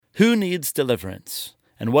Who needs deliverance?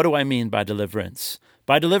 And what do I mean by deliverance?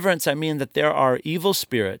 By deliverance, I mean that there are evil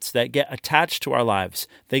spirits that get attached to our lives.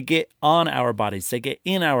 They get on our bodies. They get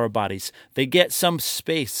in our bodies. They get some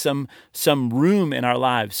space, some room in our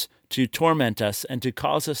lives to torment us and to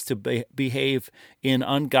cause us to behave in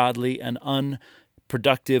ungodly and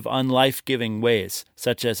unproductive, unlife-giving ways,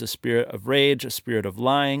 such as a spirit of rage, a spirit of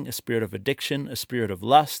lying, a spirit of addiction, a spirit of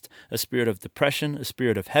lust, a spirit of depression, a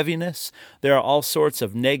spirit of heaviness. There are all sorts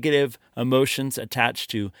of negative emotions attached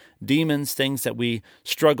to demons, things that we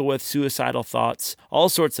struggle with, suicidal thoughts, all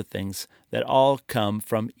sorts of things that all come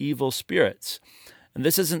from evil spirits. And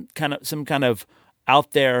this isn't some kind of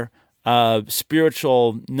out there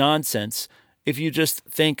spiritual nonsense. If you just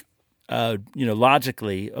think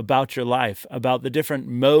logically about your life, about the different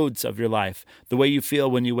modes of your life, the way you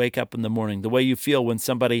feel when you wake up in the morning, the way you feel when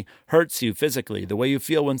somebody hurts you physically, the way you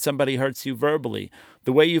feel when somebody hurts you verbally,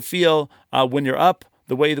 the way you feel when you're up,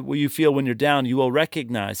 the way that you feel when you're down, you will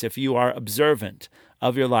recognize, if you are observant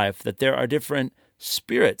of your life, that there are different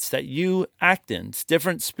spirits that you act in,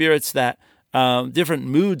 different spirits that different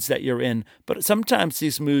moods that you're in, but sometimes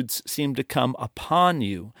these moods seem to come upon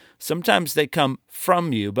you. Sometimes they come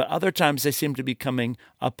from you, but other times they seem to be coming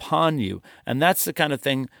upon you. And that's the kind of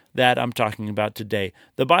thing that I'm talking about today.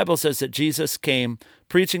 The Bible says that Jesus came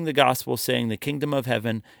preaching the gospel, saying the kingdom of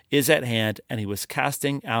heaven is at hand, and he was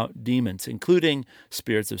casting out demons, including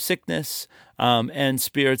spirits of sickness and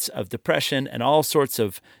spirits of depression and all sorts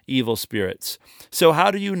of evil spirits. So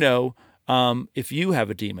how do you know if you have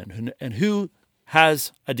a demon, and who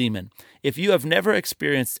has a demon? If you have never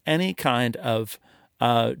experienced any kind of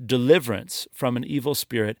deliverance from an evil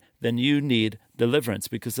spirit, then you need deliverance,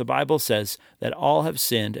 because the Bible says that all have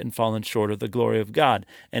sinned and fallen short of the glory of God.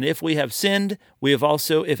 And if we have sinned, we have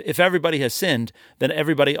also, if everybody has sinned, then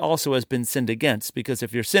everybody also has been sinned against, because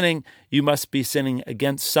if you're sinning, you must be sinning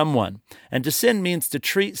against someone. And to sin means to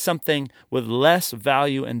treat something with less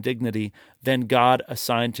value and dignity than God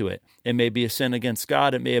assigned to it. It may be a sin against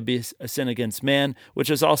God, it may be a sin against man, which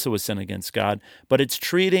is also a sin against God, but it's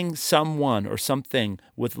treating someone or something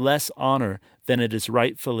with less honor than it is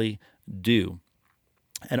rightfully due.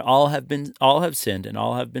 And all have sinned, and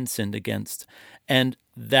all have been sinned against. And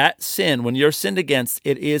that sin, when you're sinned against,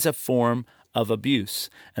 it is a form of abuse.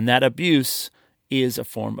 And that abuse is a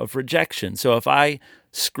form of rejection. So if I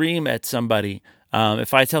scream at somebody,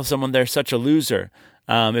 if I tell someone they're such a loser,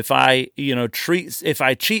 if I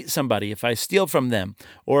cheat somebody, if I steal from them,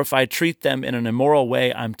 or if I treat them in an immoral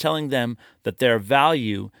way, I'm telling them that their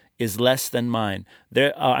value is less than mine.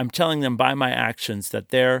 I'm telling them by my actions that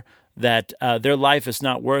their life is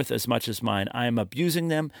not worth as much as mine. I am abusing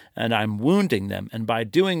them and I'm wounding them. And by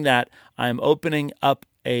doing that, I'm opening up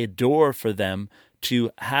a door for them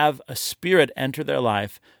to have a spirit enter their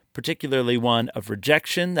life, particularly one of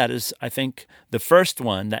rejection. That is, I think, the first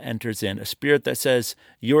one that enters in, a spirit that says,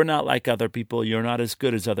 you're not like other people, you're not as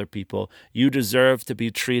good as other people, you deserve to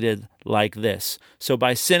be treated like this. So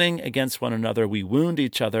by sinning against one another, we wound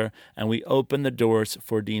each other and we open the doors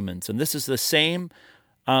for demons. And this is the same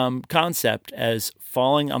concept as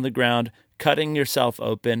falling on the ground, cutting yourself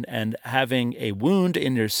open, and having a wound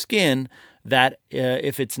in your skin that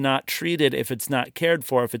if it's not treated, if it's not cared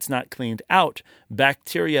for, if it's not cleaned out,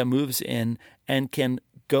 bacteria moves in and can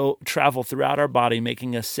travel throughout our body,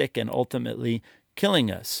 making us sick and ultimately killing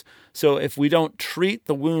us. So if we don't treat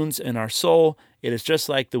the wounds in our soul, it is just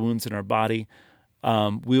like the wounds in our body.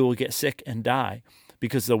 We will get sick and die,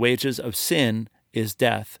 because the wages of sin is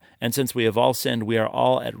death. And since we have all sinned, we are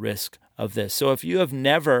all at risk of this. So if you have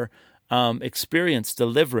never experienced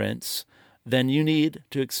deliverance, then you need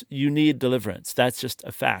deliverance. That's just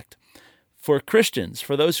a fact. For Christians,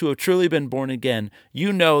 for those who have truly been born again,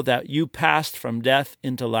 you know that you passed from death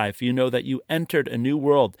into life. You know that you entered a new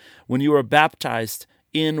world. When you were baptized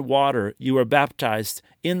in water, you were baptized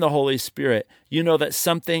in the Holy Spirit. You know that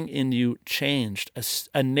something in you changed,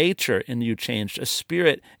 a nature in you changed, a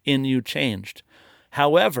spirit in you changed.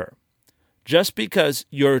 However, just because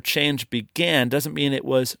your change began doesn't mean it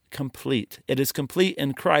was complete. It is complete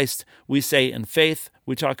in Christ. We say in faith,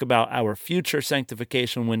 we talk about our future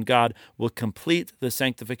sanctification when God will complete the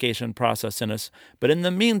sanctification process in us. But in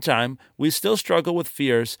the meantime, we still struggle with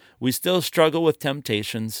fears. We still struggle with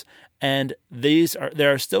temptations. And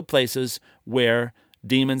there are still places where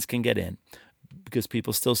demons can get in, because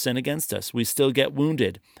people still sin against us. We still get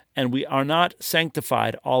wounded, and we are not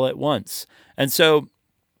sanctified all at once. And so,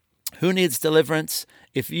 who needs deliverance?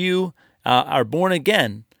 If you are born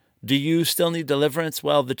again, do you still need deliverance?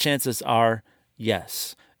 Well, the chances are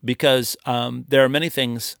yes, because there are many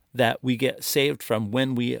things that we get saved from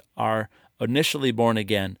when we are initially born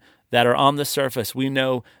again that are on the surface. We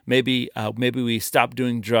know maybe we stopped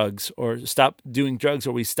doing drugs, or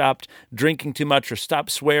we stopped drinking too much, or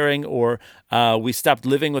stopped swearing, or we stopped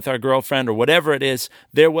living with our girlfriend, or whatever it is.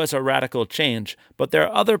 There was a radical change. But there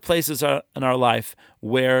are other places in our life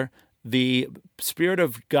where the Spirit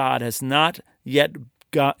of God has not yet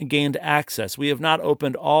gained access. We have not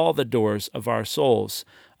opened all the doors of our souls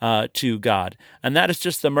to God. And that is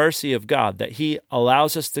just the mercy of God, that He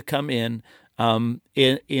allows us to come in an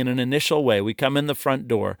initial way. We come in the front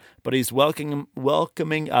door, but He's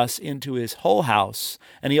welcoming us into His whole house,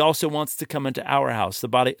 and He also wants to come into our house.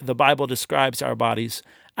 The Bible describes our bodies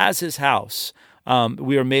as His house.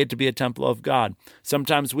 We are made to be a temple of God.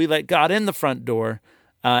 Sometimes we let God in the front door,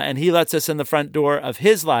 and He lets us in the front door of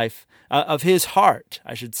His life, of His heart,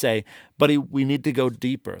 I should say, but we need to go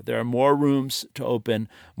deeper. There are more rooms to open,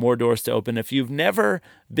 more doors to open. If you've never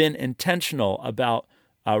been intentional about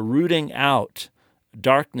rooting out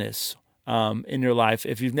darkness in your life,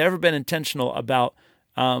 if you've never been intentional about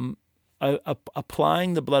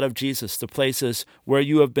applying the blood of Jesus to places where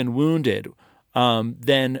you have been wounded,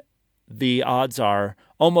 then the odds are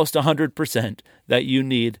almost 100% that you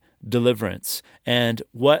need deliverance. And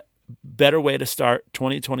what better way to start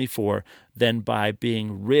 2024 than by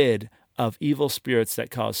being rid of evil spirits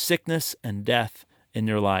that cause sickness and death in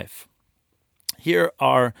your life? Here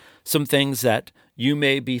are some things that you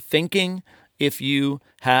may be thinking if you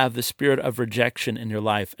have the spirit of rejection in your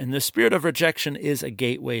life. And the spirit of rejection is a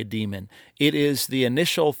gateway demon. It is the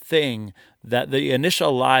initial thing, the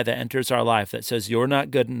initial lie that enters our life that says you're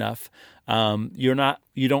not good enough,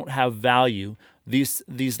 you don't have value.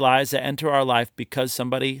 These lies that enter our life because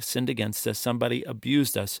somebody sinned against us, somebody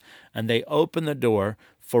abused us, and they open the door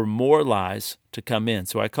for more lies to come in.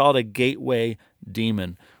 So I call it a gateway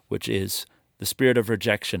demon, which is the spirit of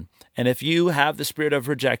rejection. And if you have the spirit of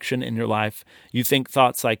rejection in your life, you think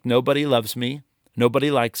thoughts like, nobody loves me,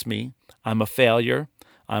 nobody likes me, I'm a failure,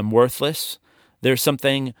 I'm worthless, there's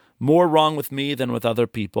something more wrong with me than with other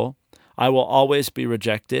people, I will always be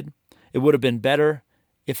rejected, it would have been better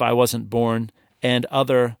if I wasn't born, and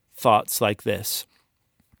other thoughts like this.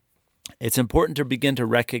 It's important to begin to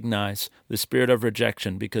recognize the spirit of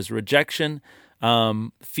rejection, because rejection,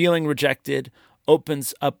 feeling rejected,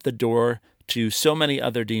 opens up the door to so many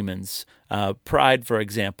other demons. Pride, for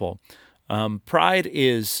example. Pride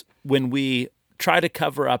is when we try to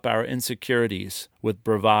cover up our insecurities with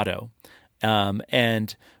bravado.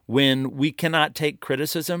 And when we cannot take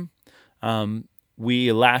criticism,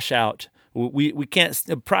 we lash out.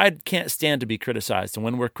 Pride can't stand to be criticized. And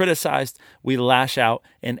when we're criticized, we lash out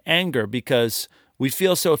in anger because we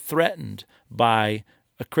feel so threatened by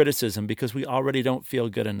a criticism because we already don't feel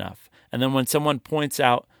good enough. And then when someone points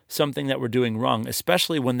out something that we're doing wrong,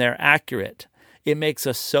 especially when they're accurate, it makes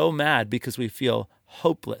us so mad because we feel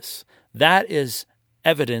hopeless. That is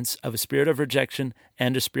evidence of a spirit of rejection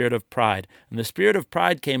and a spirit of pride. And the spirit of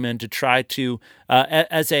pride came in to try to,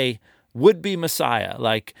 as a would-be Messiah,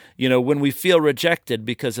 like, when we feel rejected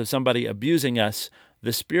because of somebody abusing us,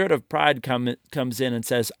 the spirit of pride comes in and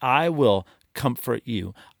says, I will comfort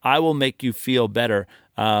you. I will make you feel better.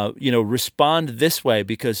 Respond this way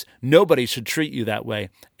because nobody should treat you that way.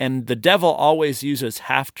 And the devil always uses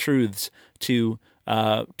half-truths to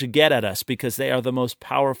get at us because they are the most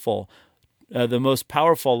powerful. The most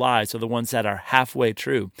powerful lies are the ones that are halfway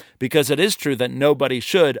true, because it is true that nobody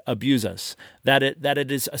should abuse us, that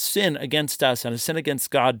it is a sin against us and a sin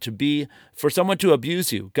against God for someone to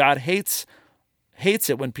abuse you. God hates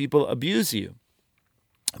it when people abuse you.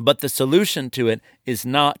 But the solution to it is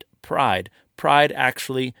not pride. Pride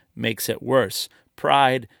actually makes it worse.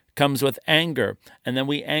 Pride comes with anger, and then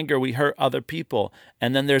we hurt other people,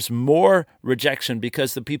 and then there's more rejection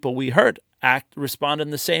because the people we hurt respond in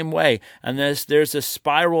the same way, and there's a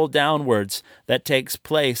spiral downwards that takes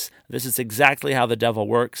place. This is exactly how the devil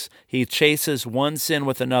works. He chases one sin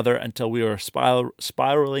with another until we are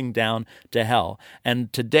spiraling down to hell.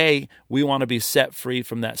 And today we want to be set free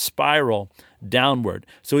from that spiral downward.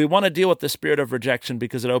 So we want to deal with the spirit of rejection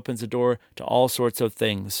because it opens the door to all sorts of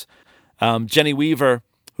things. Jenny Weaver,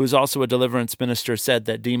 who's also a deliverance minister, said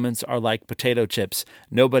that demons are like potato chips.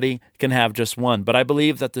 Nobody can have just one. But I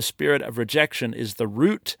believe that the spirit of rejection is the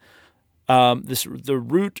root,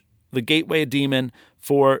 the gateway demon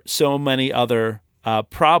for so many other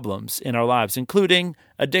problems in our lives, including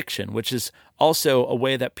addiction, which is also a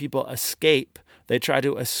way that people escape. They try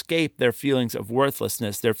to escape their feelings of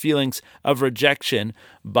worthlessness, their feelings of rejection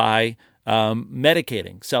by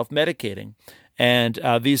self-medicating. And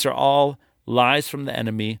these are all lies from the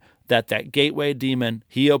enemy, that gateway demon,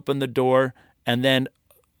 he opened the door and then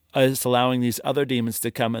is allowing these other demons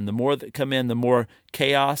to come. And the more that come in, the more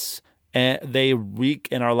chaos they wreak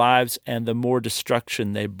in our lives and the more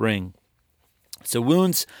destruction they bring. So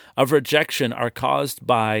wounds of rejection are caused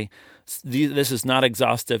by, this is not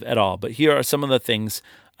exhaustive at all, but here are some of the things,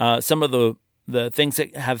 some of the things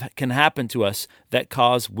that can happen to us that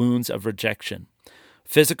cause wounds of rejection.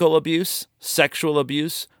 Physical abuse, sexual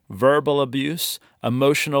abuse, verbal abuse,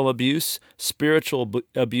 emotional abuse, spiritual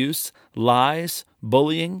abuse, lies,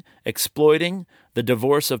 bullying, exploiting, the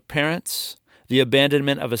divorce of parents, the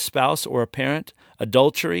abandonment of a spouse or a parent,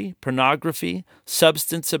 adultery, pornography,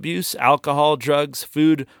 substance abuse, alcohol, drugs,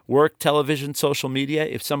 food, work, television, social media.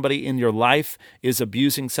 If somebody in your life is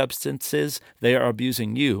abusing substances, they are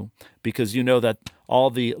abusing you, because you know that all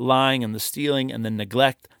the lying and the stealing and the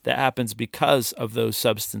neglect that happens because of those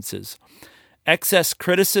substances. Excess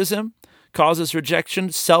criticism causes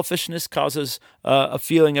rejection. Selfishness causes a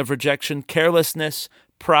feeling of rejection. Carelessness,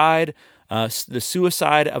 pride, the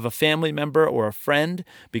suicide of a family member or a friend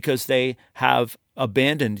because they have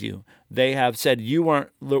abandoned you. They have said you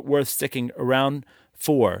weren't worth sticking around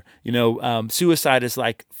for. Suicide is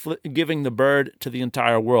like giving the bird to the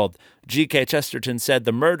entire world. G.K. Chesterton said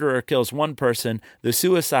the murderer kills one person, the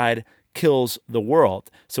suicide kills the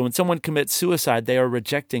world. So when someone commits suicide, they are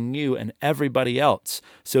rejecting you and everybody else.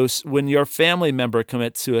 So when your family member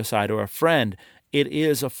commits suicide or a friend, it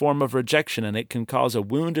is a form of rejection, and it can cause a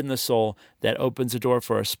wound in the soul that opens a door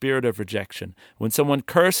for a spirit of rejection. When someone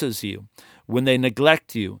curses you, when they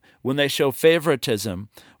neglect you, when they show favoritism,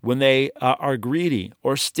 when they are greedy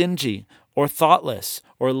or stingy or thoughtless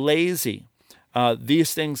or lazy,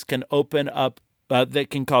 these things can open up, that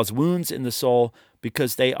can cause wounds in the soul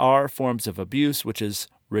because they are forms of abuse, which is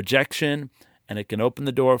rejection, and it can open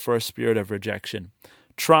the door for a spirit of rejection.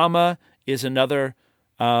 Trauma is another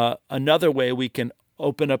way we can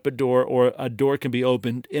open up a door, or a door can be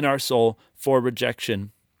opened in our soul for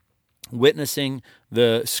rejection. Witnessing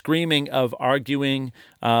the screaming of arguing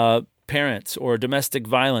parents or domestic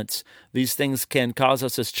violence. These things can cause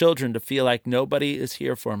us as children to feel like nobody is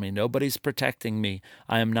here for me, nobody's protecting me,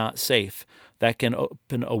 I am not safe. That can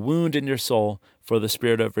open a wound in your soul for the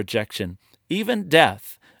spirit of rejection. Even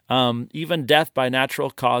death by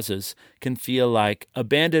natural causes can feel like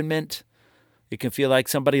abandonment. It can feel like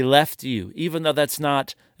somebody left you, even though that's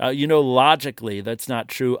not, logically that's not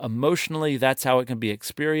true. Emotionally, that's how it can be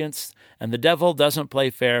experienced. And the devil doesn't play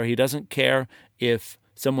fair. He doesn't care if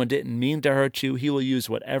someone didn't mean to hurt you. He will use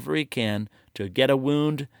whatever he can to get a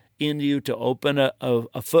wound in you, to open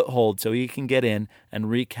a foothold so he can get in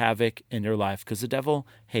and wreak havoc in your life, because the devil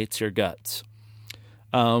hates your guts.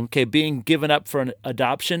 Being given up for an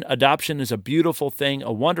adoption. Adoption is a beautiful thing,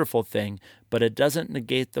 a wonderful thing, but it doesn't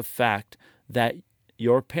negate the fact that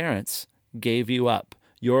your parents gave you up.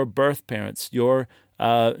 Your birth parents, your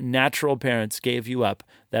natural parents gave you up.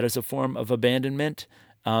 That is a form of abandonment,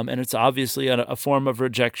 and it's obviously a form of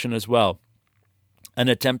rejection as well. An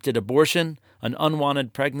attempted abortion, an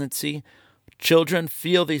unwanted pregnancy. Children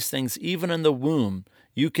feel these things even in the womb.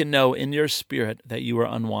 You can know in your spirit that you are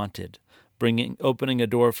unwanted, opening a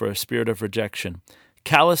door for a spirit of rejection.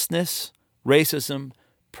 Callousness, racism,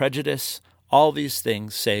 prejudice, all these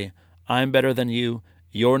things say, I'm better than you,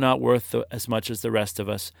 you're not worth as much as the rest of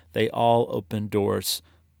us. They all open doors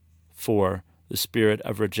for the spirit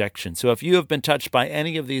of rejection. So if you have been touched by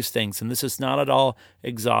any of these things, and this is not at all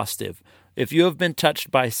exhaustive, if you have been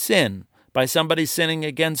touched by sin, by somebody sinning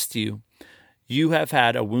against you, you have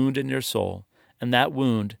had a wound in your soul, and that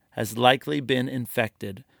wound has likely been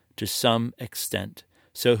infected to some extent.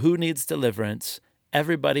 So who needs deliverance?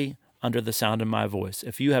 Everybody under the sound of my voice.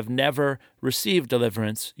 If you have never received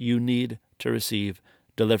deliverance, you need to receive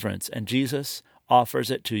deliverance. And Jesus offers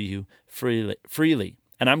it to you freely.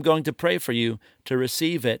 And I'm going to pray for you to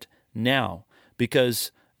receive it now,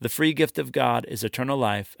 because the free gift of God is eternal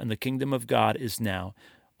life, and the kingdom of God is now.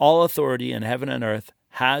 All authority in heaven and earth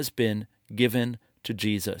has been given to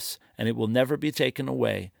Jesus, and it will never be taken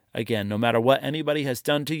away again. No matter what anybody has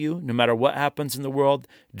done to you, no matter what happens in the world,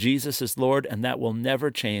 Jesus is Lord, and that will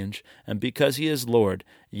never change. And because he is Lord,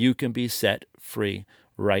 you can be set free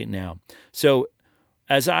right now. So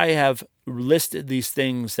as I have listed these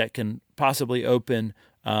things that can possibly open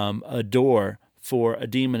a door for a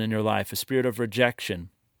demon in your life, a spirit of rejection,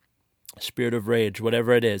 a spirit of rage,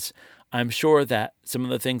 whatever it is, I'm sure that some of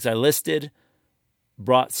the things I listed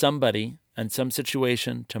brought somebody and some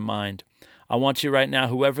situation to mind. I want you right now,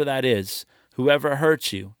 whoever that is, whoever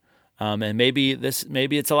hurts you, and maybe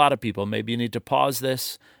it's a lot of people. Maybe you need to pause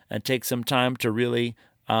this and take some time to really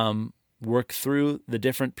work through the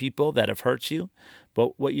different people that have hurt you.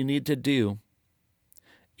 But what you need to do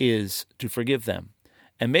is to forgive them.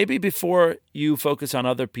 And maybe before you focus on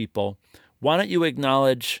other people, why don't you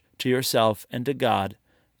acknowledge to yourself and to God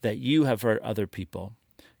that you have hurt other people.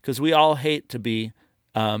 Because we all hate to be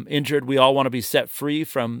injured. We all want to be set free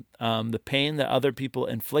from the pain that other people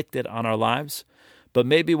inflicted on our lives. But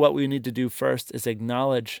maybe what we need to do first is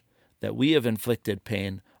acknowledge that we have inflicted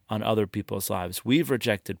pain on other people's lives. We've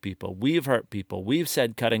rejected people. We've hurt people. We've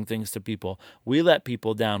said cutting things to people. We let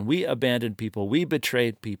people down. We abandoned people. We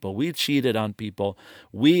betrayed people. We cheated on people.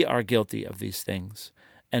 We are guilty of these things.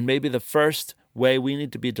 And maybe the first way we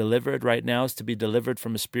need to be delivered right now is to be delivered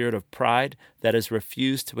from a spirit of pride that has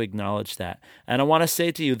refused to acknowledge that. And I want to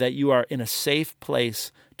say to you that you are in a safe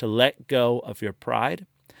place to let go of your pride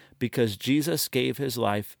because Jesus gave his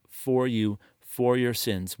life for you for your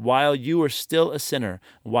sins. While you were still a sinner,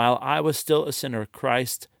 while I was still a sinner,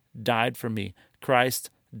 Christ died for me. Christ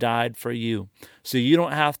died for you. So you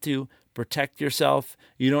don't have to protect yourself.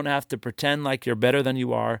 You don't have to pretend like you're better than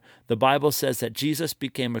you are. The Bible says that Jesus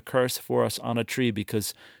became a curse for us on a tree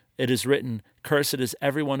because it is written, "Cursed is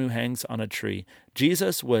everyone who hangs on a tree."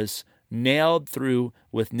 Jesus was nailed through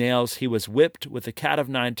with nails. He was whipped with a cat of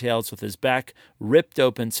nine tails, with his back ripped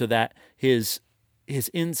open so that his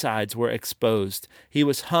insides were exposed. He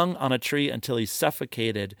was hung on a tree until he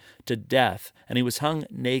suffocated to death, and he was hung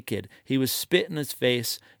naked. He was spit in his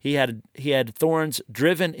face. He had thorns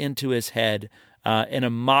driven into his head in a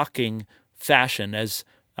mocking fashion, as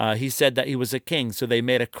he said that he was a king. So they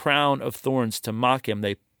made a crown of thorns to mock him.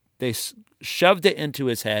 They shoved it into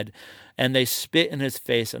his head, and they spit in his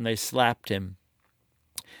face, and they slapped him.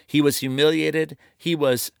 He was humiliated. He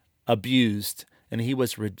was abused, and he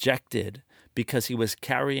was rejected, because he was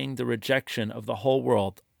carrying the rejection of the whole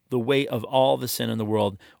world. The weight of all the sin in the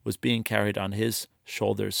world was being carried on his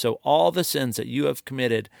shoulders. So all the sins that you have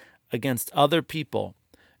committed against other people,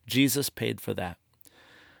 Jesus paid for that.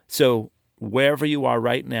 So wherever you are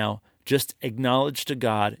right now, just acknowledge to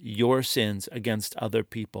God your sins against other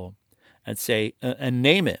people and say, and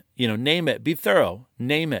name it, name it, be thorough,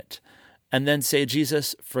 name it. And then say,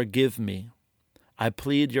 Jesus, forgive me. I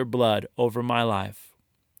plead your blood over my life.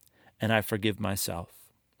 And I forgive myself.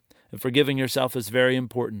 And forgiving yourself is very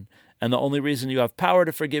important. And the only reason you have power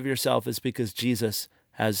to forgive yourself is because Jesus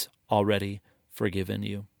has already forgiven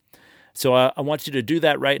you. So I want you to do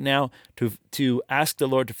that right now, to ask the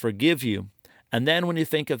Lord to forgive you. And then when you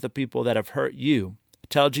think of the people that have hurt you,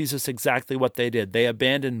 tell Jesus exactly what they did. They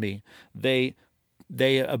abandoned me. They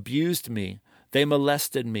abused me. They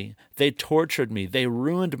molested me. They tortured me. They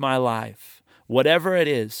ruined my life. Whatever it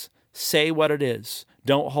is, say what it is.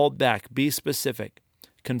 Don't hold back. Be specific.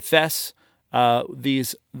 Confess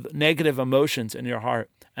these negative emotions in your heart.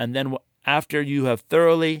 And then after you have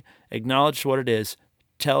thoroughly acknowledged what it is,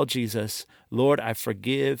 tell Jesus, Lord, I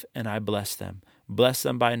forgive and I bless them. Bless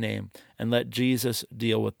them by name and let Jesus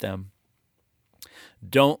deal with them.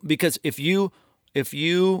 Because if you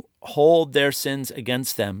hold their sins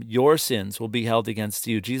against them, your sins will be held against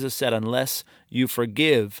you. Jesus said, unless you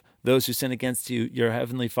forgive those who sin against you, your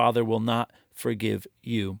heavenly Father will not forgive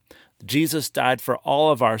you. Jesus died for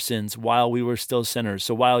all of our sins while we were still sinners.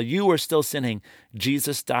 So while you were still sinning,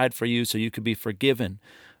 Jesus died for you so you could be forgiven.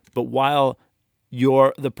 But while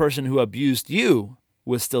the person who abused you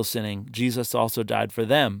was still sinning, Jesus also died for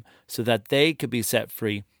them so that they could be set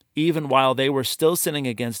free. Even while they were still sinning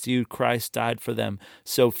against you, Christ died for them.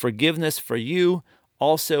 So forgiveness for you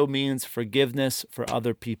also means forgiveness for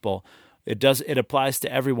other people. It applies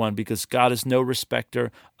to everyone because God is no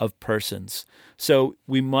respecter of persons. So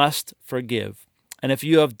we must forgive. And if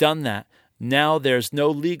you have done that, now there's no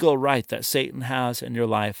legal right that Satan has in your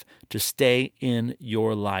life to stay in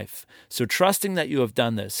your life. So trusting that you have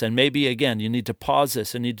done this, and maybe again, you need to pause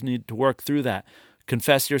this and you need to work through that.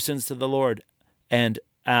 Confess your sins to the Lord and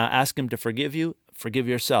ask him to forgive you, forgive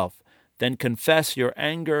yourself. Then confess your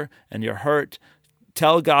anger and your hurt.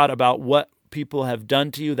 Tell God about what people have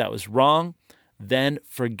done to you that was wrong, then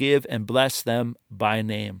forgive and bless them by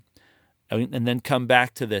name. And then come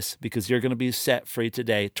back to this because you're going to be set free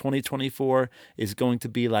today. 2024 is going to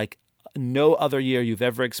be like no other year you've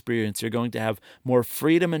ever experienced. You're going to have more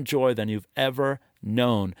freedom and joy than you've ever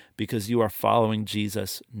known because you are following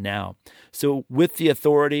Jesus now. So with the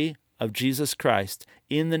authority of Jesus Christ,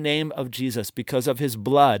 in the name of Jesus, because of his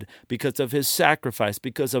blood, because of his sacrifice,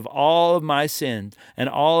 because of all of my sins and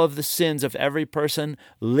all of the sins of every person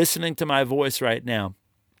listening to my voice right now,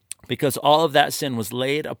 because all of that sin was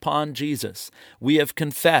laid upon Jesus. We have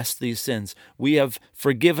confessed these sins. We have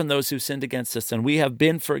forgiven those who sinned against us, and we have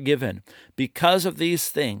been forgiven. Because of these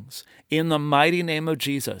things, in the mighty name of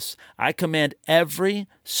Jesus, I command every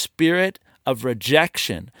spirit of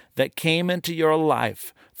rejection that came into your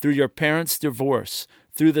life through your parents' divorce,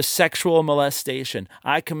 through the sexual molestation,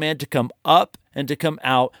 I command to come up and to come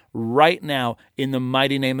out right now in the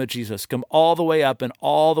mighty name of Jesus. Come all the way up and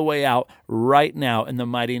all the way out right now in the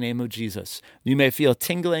mighty name of Jesus. You may feel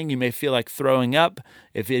tingling. You may feel like throwing up.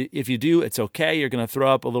 If you do, it's okay. You're going to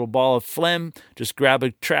throw up a little ball of phlegm. Just grab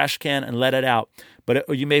a trash can and let it out. But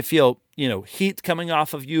you may feel, heat coming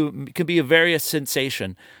off of you. It can be a various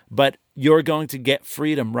sensation, but you're going to get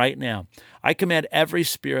freedom right now. I command every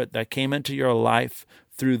spirit that came into your life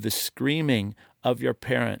through the screaming of your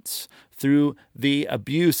parents, through the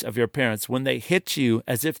abuse of your parents, when they hit you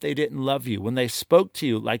as if they didn't love you, when they spoke to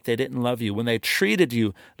you like they didn't love you, when they treated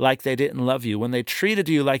you like they didn't love you, when they treated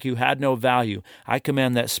you like you had no value, I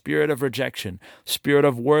command that spirit of rejection, spirit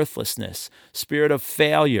of worthlessness, spirit of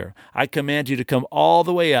failure, I command you to come all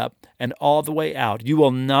the way up and all the way out. You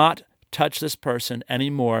will not touch this person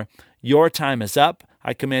anymore. Your time is up.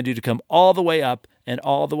 I command you to come all the way up and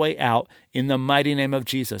all the way out in the mighty name of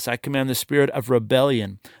Jesus. I command the spirit of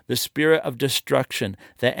rebellion, the spirit of destruction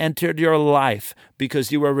that entered your life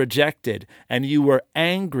because you were rejected and you were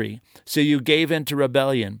angry, so you gave in to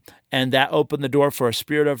rebellion, and that opened the door for a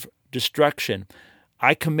spirit of destruction.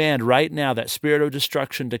 I command right now that spirit of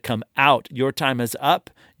destruction to come out. Your time is up.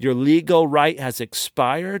 Your legal right has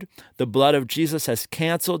expired. The blood of Jesus has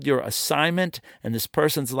canceled your assignment in this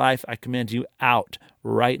person's life. I command you out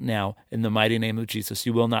right now in the mighty name of Jesus.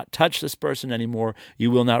 You will not touch this person anymore. You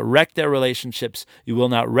will not wreck their relationships. You will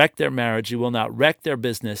not wreck their marriage. You will not wreck their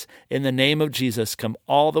business. In the name of Jesus, come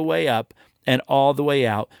all the way up and all the way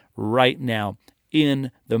out right now in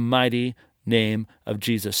the mighty name of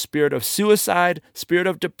Jesus. Spirit of suicide, spirit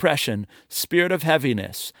of depression, spirit of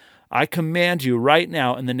heaviness, I command you right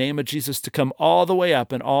now in the name of Jesus to come all the way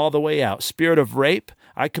up and all the way out. Spirit of rape,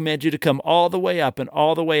 I command you to come all the way up and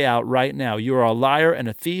all the way out right now. You are a liar and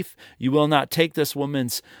a thief. You will not take this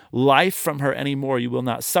woman's life from her anymore. You will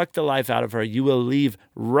not suck the life out of her. You will leave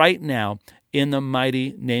right now in the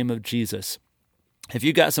mighty name of Jesus. If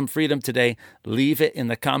you got some freedom today, leave it in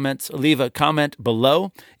the comments. Leave a comment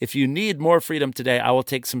below. If you need more freedom today, I will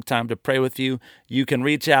take some time to pray with you. You can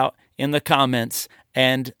reach out in the comments,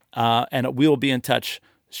 and we will be in touch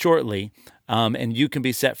shortly, and you can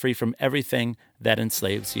be set free from everything that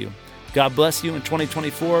enslaves you. God bless you in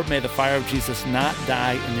 2024. May the fire of Jesus not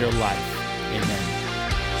die in your life. Amen.